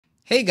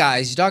Hey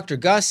guys, Dr.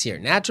 Gus here,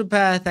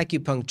 naturopath,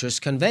 acupuncturist,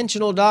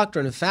 conventional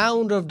doctor, and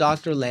founder of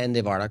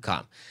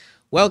drlandivar.com.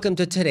 Welcome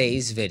to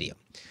today's video.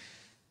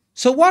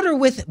 So water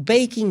with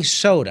baking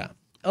soda.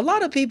 A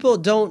lot of people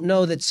don't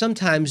know that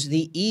sometimes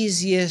the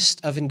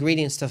easiest of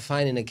ingredients to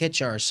find in a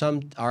kitchen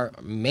are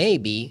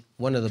maybe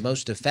one of the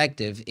most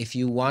effective if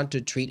you want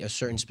to treat a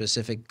certain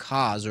specific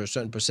cause or a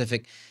certain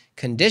specific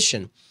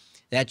condition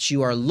that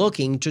you are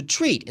looking to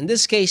treat. In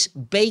this case,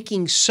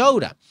 baking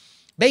soda.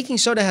 Baking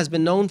soda has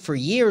been known for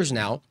years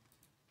now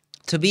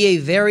to be a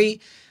very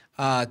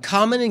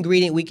common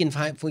ingredient we can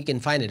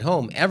find at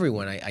home.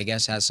 Everyone, I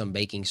guess, has some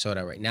baking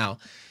soda right now.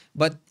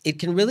 But it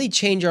can really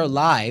change our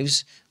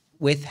lives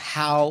with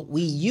how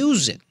we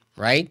use it,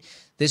 right?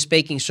 This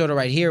baking soda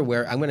right here,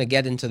 where I'm going to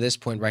get into this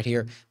point right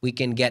here, we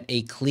can get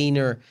a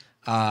cleaner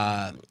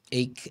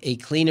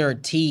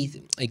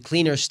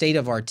cleaner state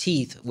of our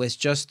teeth with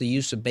just the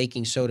use of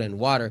baking soda and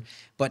water,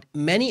 but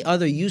many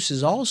other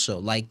uses also,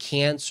 like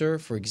cancer,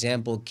 for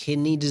example,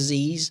 kidney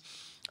disease.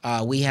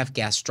 We have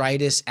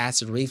gastritis,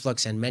 acid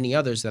reflux, and many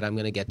others that I'm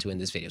going to get to in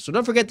this video. So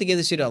don't forget to give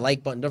this video a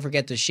like button. Don't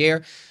forget to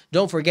share.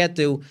 Don't forget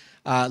to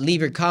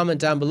leave your comment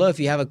down below. If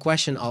you have a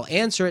question, I'll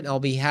answer it. And I'll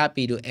be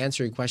happy to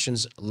answer your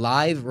questions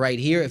live right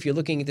here. If you're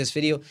looking at this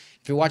video,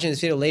 if you're watching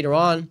this video later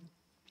on,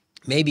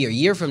 maybe a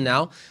year from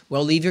now,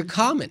 well, leave your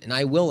comment and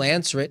I will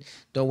answer it.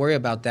 Don't worry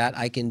about that.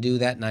 I can do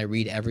that and I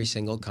read every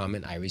single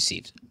comment I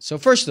received. So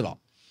first of all,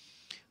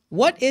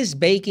 what is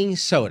baking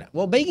soda?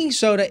 Well, baking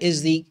soda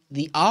is the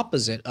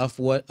opposite of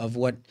what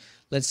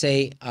let's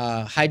say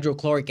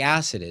hydrochloric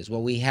acid is,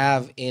 what we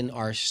have in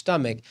our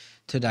stomach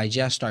to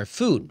digest our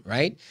food,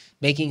 right?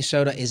 Baking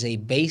soda is a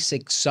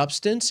basic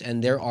substance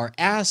and there are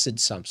acid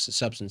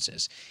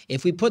substances.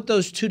 If we put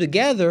those two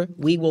together,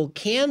 we will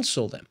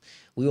cancel them.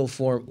 We will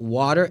form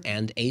water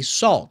and a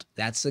salt.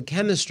 That's the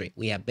chemistry.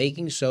 We have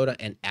baking soda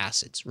and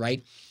acids,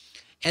 right?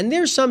 And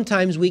there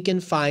sometimes we can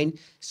find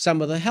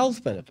some of the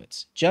health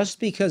benefits.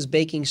 Just because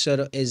baking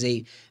soda is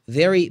a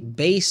very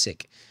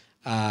basic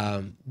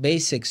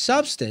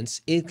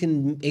substance, it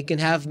can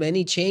have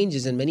many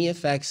changes and many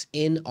effects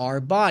in our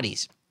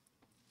bodies.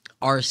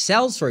 Our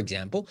cells, for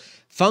example,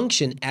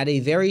 function at a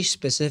very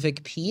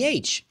specific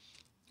pH,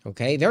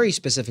 okay? Very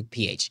specific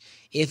pH.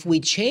 If we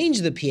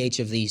change the pH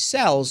of these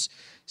cells,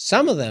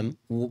 some of them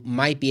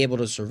might be able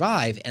to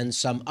survive and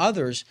some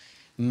others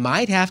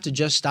might have to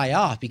just die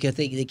off because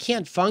they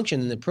can't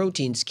function and the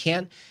proteins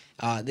can't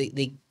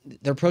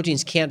their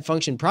proteins can't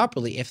function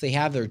properly if they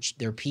have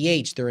their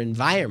pH, their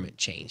environment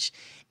changed.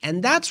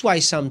 And that's why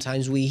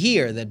sometimes we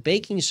hear that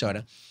baking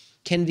soda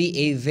can be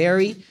a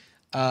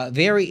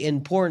very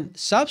important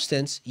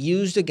substance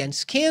used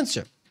against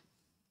cancer.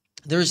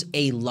 There's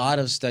a lot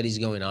of studies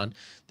going on.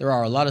 There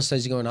are a lot of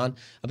studies going on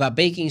about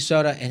baking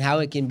soda and how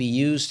it can be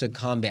used to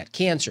combat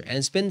cancer. And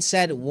it's been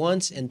said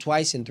once and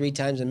twice and three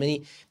times and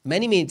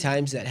many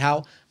times that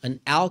how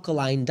an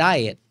alkaline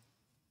diet,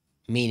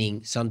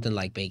 meaning something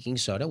like baking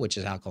soda, which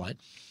is alkaline,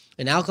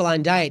 an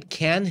alkaline diet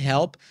can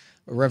help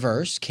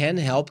reverse, can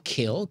help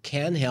kill,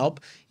 can help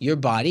your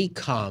body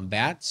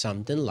combat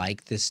something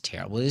like this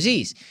terrible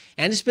disease.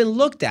 And it's been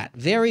looked at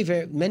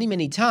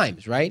many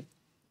times, right?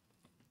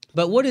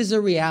 But what is the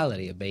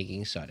reality of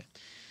baking soda?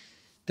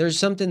 There's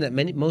something that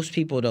most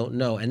people don't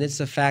know, and it's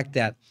the fact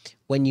that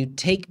when you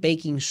take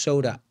baking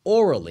soda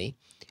orally,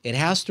 it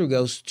has to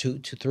go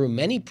through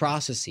many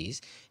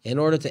processes in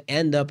order to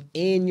end up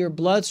in your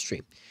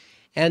bloodstream.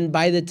 And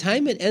by the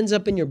time it ends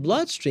up in your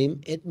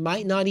bloodstream, it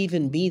might not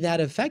even be that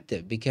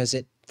effective because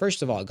it,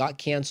 first of all, got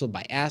canceled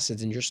by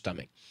acids in your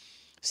stomach.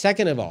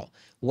 Second of all,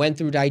 went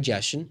through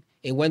digestion.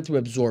 It went through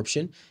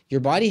absorption.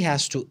 Your body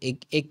has to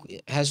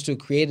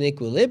create an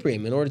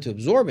equilibrium in order to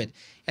absorb it.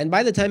 And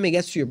by the time it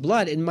gets to your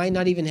blood, it might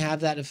not even have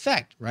that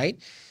effect, right?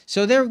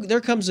 So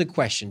there comes a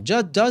question.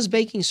 Does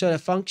baking soda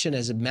function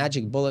as a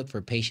magic bullet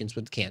for patients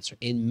with cancer?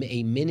 In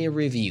a mini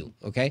review,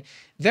 okay?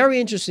 Very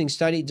interesting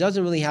study.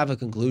 Doesn't really have a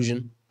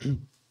conclusion.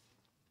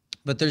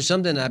 But there's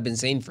something I've been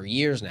saying for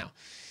years now.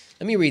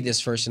 Let me read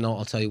this first and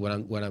I'll tell you what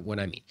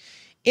I mean.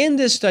 In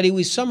this study,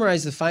 we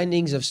summarize the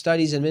findings of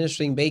studies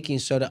administering baking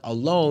soda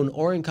alone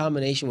or in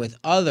combination with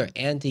other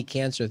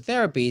anti-cancer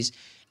therapies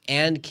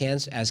and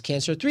as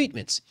cancer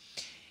treatments,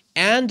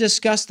 and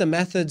discuss the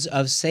methods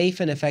of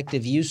safe and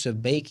effective use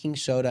of baking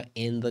soda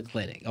in the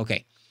clinic.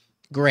 Okay,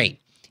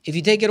 great. If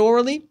you take it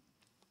orally,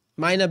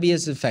 might not be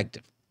as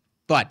effective.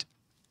 But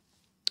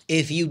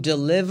if you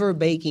deliver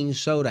baking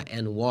soda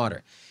and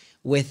water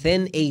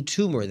within a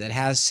tumor that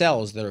has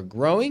cells that are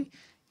growing,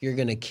 you're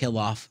going to kill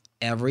off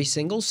every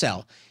single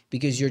cell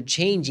because you're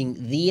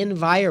changing the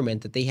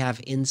environment that they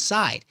have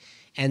inside.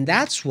 And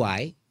that's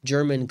why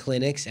German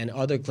clinics and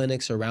other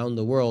clinics around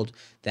the world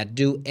that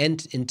do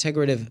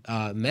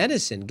integrative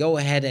medicine go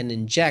ahead and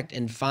inject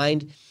and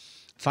find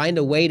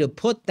a way to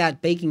put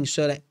that baking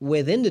soda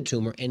within the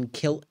tumor and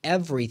kill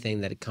everything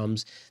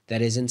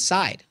that is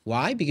inside.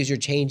 Why? Because you're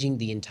changing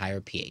the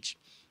entire pH.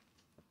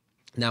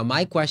 Now,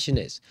 my question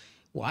is,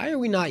 why are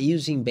we not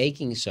using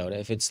baking soda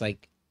if it's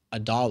like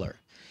 $1?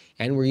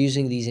 and we're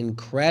using these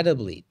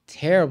incredibly,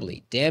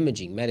 terribly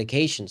damaging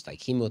medications like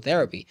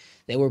chemotherapy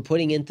that we're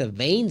putting into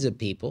veins of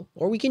people,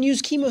 or we can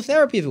use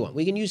chemotherapy if you want.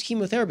 We can use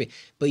chemotherapy,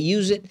 but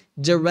use it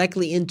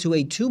directly into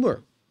a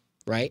tumor,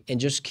 right? And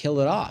just kill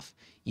it off.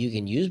 You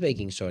can use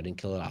baking soda and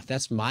kill it off.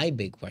 That's my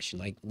big question.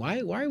 Like, why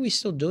are we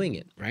still doing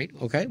it, right?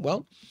 Okay,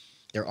 well,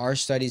 there are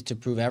studies to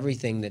prove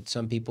everything that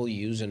some people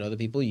use and other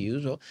people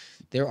use. Well,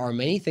 there are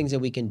many things that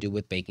we can do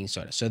with baking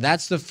soda. So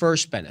that's the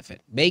first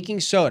benefit. Baking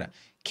soda.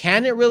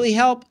 Can it really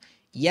help?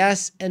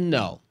 Yes and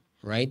no,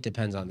 right?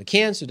 Depends on the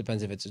cancer,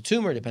 depends if it's a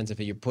tumor, depends if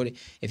you're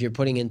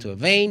putting into a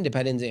vein,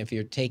 depends if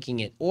you're taking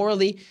it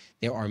orally.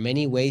 There are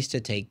many ways to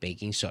take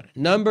baking soda.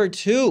 Number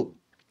 2,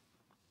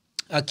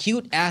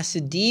 acute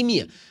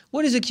acidemia.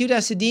 What is acute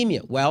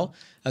acidemia? Well,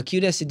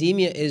 acute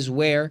acidemia is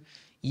where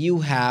you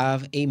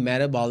have a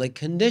metabolic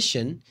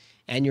condition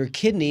and your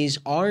kidneys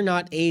are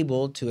not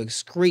able to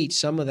excrete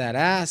some of that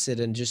acid,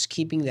 and just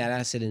keeping that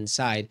acid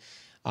inside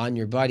on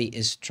your body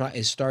is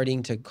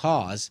starting to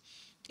cause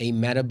a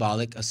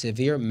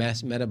severe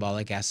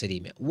metabolic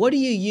acidemia. What do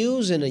you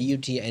use in a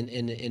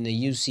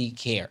UC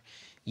care?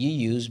 You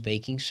use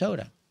baking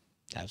soda.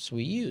 That's what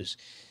we use.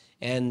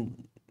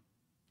 And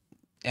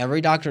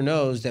every doctor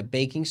knows that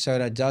baking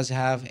soda does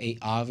have a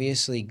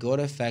obviously good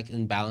effect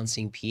in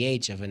balancing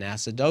pH of an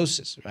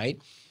acidosis, right?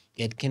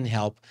 It can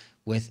help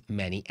with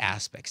many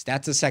aspects.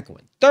 That's the second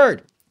one.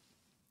 Third,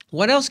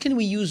 what else can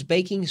we use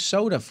baking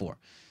soda for,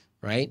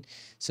 right?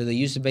 So the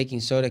use of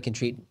baking soda can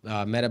treat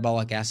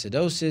metabolic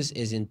acidosis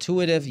is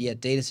intuitive,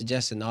 yet data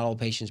suggests that not all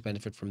patients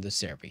benefit from this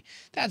therapy.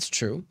 That's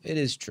true. It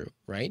is true,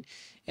 right?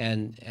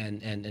 And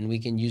we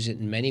can use it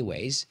in many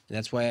ways. And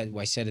that's why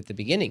I said at the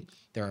beginning,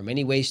 there are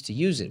many ways to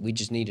use it. We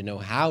just need to know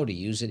how to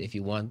use it if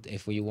you want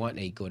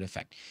a good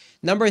effect.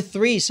 Number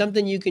 3,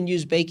 something you can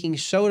use baking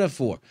soda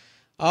for.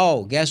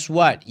 Oh, guess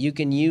what? You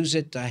can use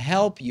it to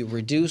help you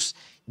reduce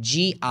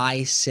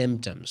GI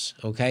symptoms,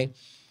 okay?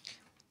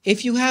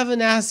 If you have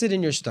an acid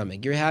in your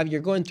stomach,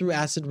 you're going through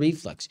acid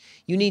reflux,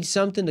 you need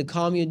something to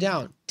calm you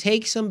down.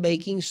 Take some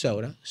baking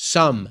soda,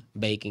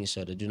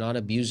 do not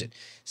abuse it.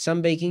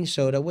 Some baking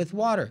soda with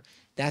water.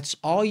 That's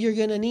all you're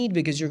going to need,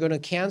 because you're going to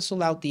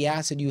cancel out the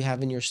acid you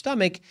have in your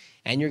stomach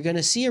and you're going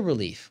to see a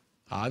relief.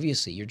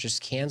 Obviously, you're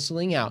just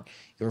canceling out.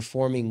 You're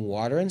forming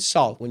water and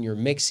salt when you're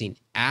mixing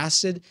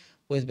acid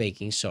with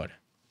baking soda.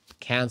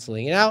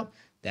 Canceling it out,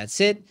 that's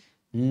it.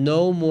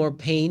 No more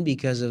pain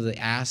because of the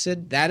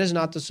acid. That is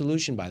not the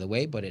solution, by the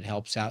way, but it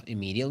helps out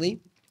immediately.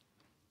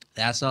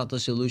 That's not the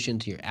solution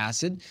to your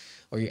acid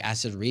or your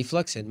acid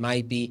reflux. It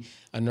might be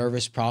a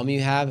nervous problem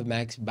you have. It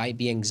might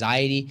be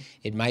anxiety.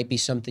 It might be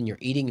something you're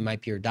eating. It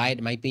might be your diet.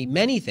 It might be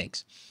many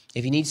things.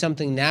 If you need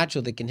something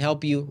natural that can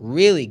help you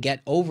really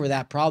get over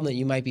that problem that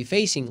you might be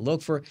facing,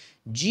 look for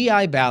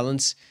GI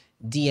Balance,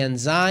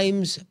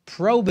 D-Enzymes,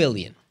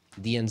 Probillion.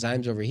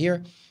 D-Enzymes over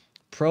here.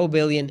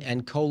 Probillion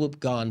and Colup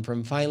Gone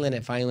from Fineland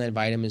at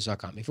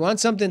finelandvitamins.com. If you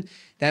want something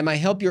that might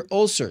help your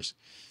ulcers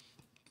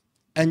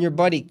and your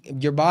body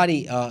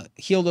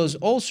heal those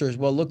ulcers,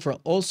 well, look for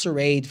Ulcer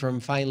Aid from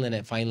Fineland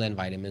at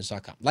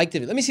finelandvitamins.com. Let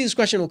me see this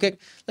question real quick.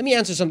 Let me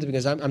answer something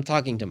because I'm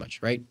talking too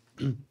much, right?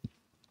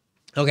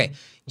 Okay,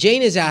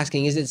 Jane is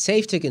asking, is it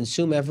safe to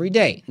consume every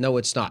day? No,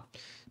 it's not.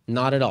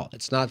 Not at all.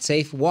 It's not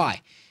safe.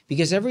 Why?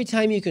 Because every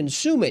time you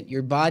consume it,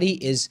 your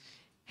body is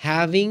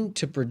having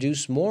to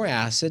produce more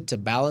acid to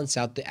balance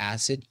out the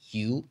acid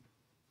you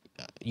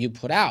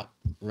put out,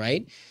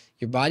 right?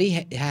 Your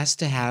body has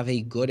to have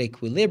a good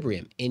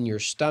equilibrium in your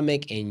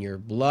stomach, in your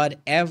blood,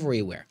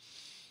 everywhere.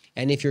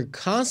 And if you're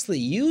constantly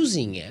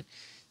using it,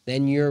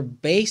 then you're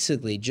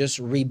basically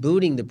just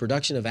rebooting the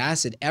production of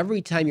acid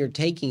every time you're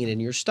taking it in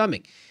your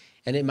stomach.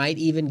 And it might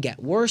even get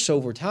worse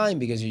over time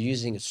because you're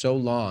using it so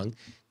long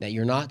that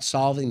you're not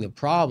solving the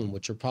problem,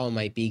 which your problem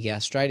might be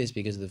gastritis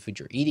because of the food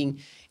you're eating.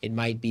 It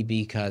might be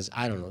because,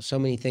 I don't know, so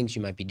many things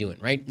you might be doing,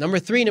 right? Number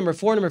 3, number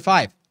 4, number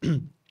 5,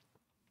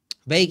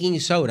 baking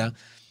soda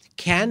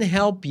can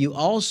help you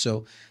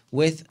also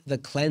with the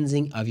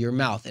cleansing of your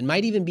mouth. It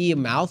might even be a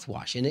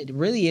mouthwash, and it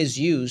really is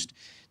used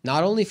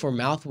not only for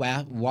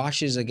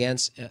mouthwashes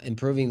against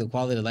improving the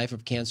quality of life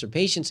of cancer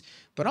patients,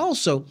 but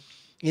also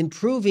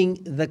improving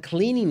the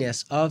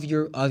cleanliness of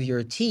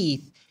your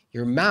teeth,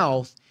 your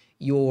mouth,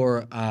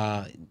 your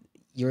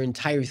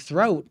entire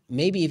throat.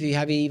 Maybe if you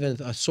have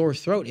even a sore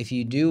throat, if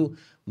you do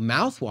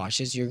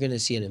mouthwashes, you're going to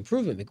see an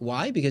improvement.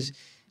 Why? Because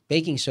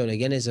baking soda,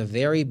 again, is a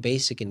very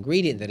basic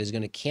ingredient that is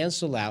going to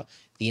cancel out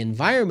the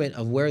environment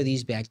of where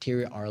these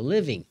bacteria are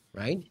living,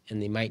 right?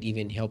 And they might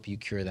even help you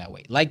cure that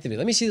way. Let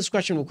me see this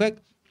question real quick,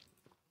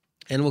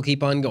 and we'll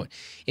keep on going.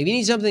 If you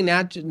need something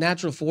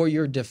natural for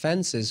your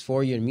defenses,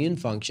 for your immune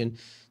function,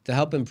 to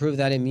help improve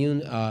that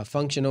immune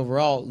function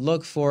overall,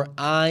 look for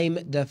I'm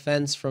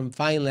Defense from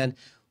Fineland,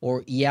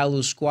 or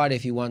Yalu Squad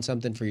if you want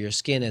something for your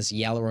skin as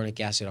hyaluronic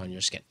acid on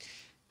your skin.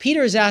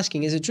 Peter is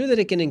asking, is it true that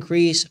it can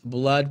increase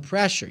blood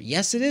pressure?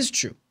 Yes, it is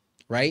true,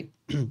 right?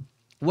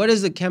 What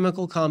is the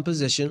chemical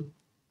composition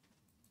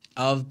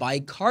of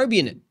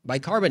bicarbonate?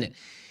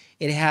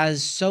 It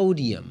has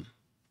sodium,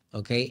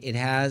 okay, it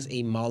has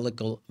a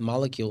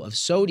molecule of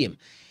sodium.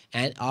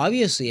 And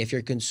obviously, if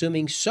you're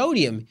consuming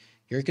sodium,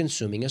 you're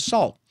consuming a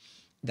salt.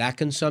 That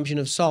consumption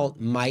of salt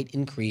might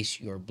increase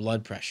your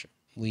blood pressure.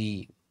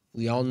 We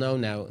all know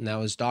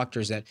now as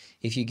doctors that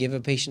if you give a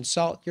patient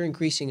salt, you're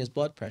increasing his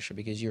blood pressure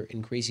because you're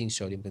increasing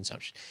sodium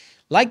consumption.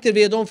 Like the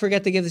video, don't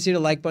forget to give this video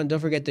a like button. Don't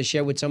forget to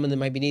share with someone that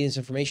might be needing this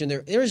information.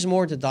 There is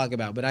more to talk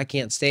about, but I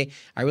can't stay.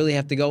 I really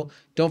have to go.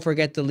 Don't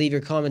forget to leave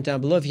your comment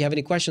down below. If you have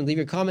any questions, leave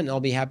your comment, and I'll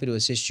be happy to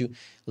assist you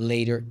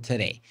later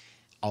today.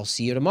 I'll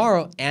see you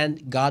tomorrow,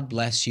 and God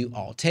bless you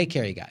all. Take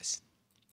care, you guys.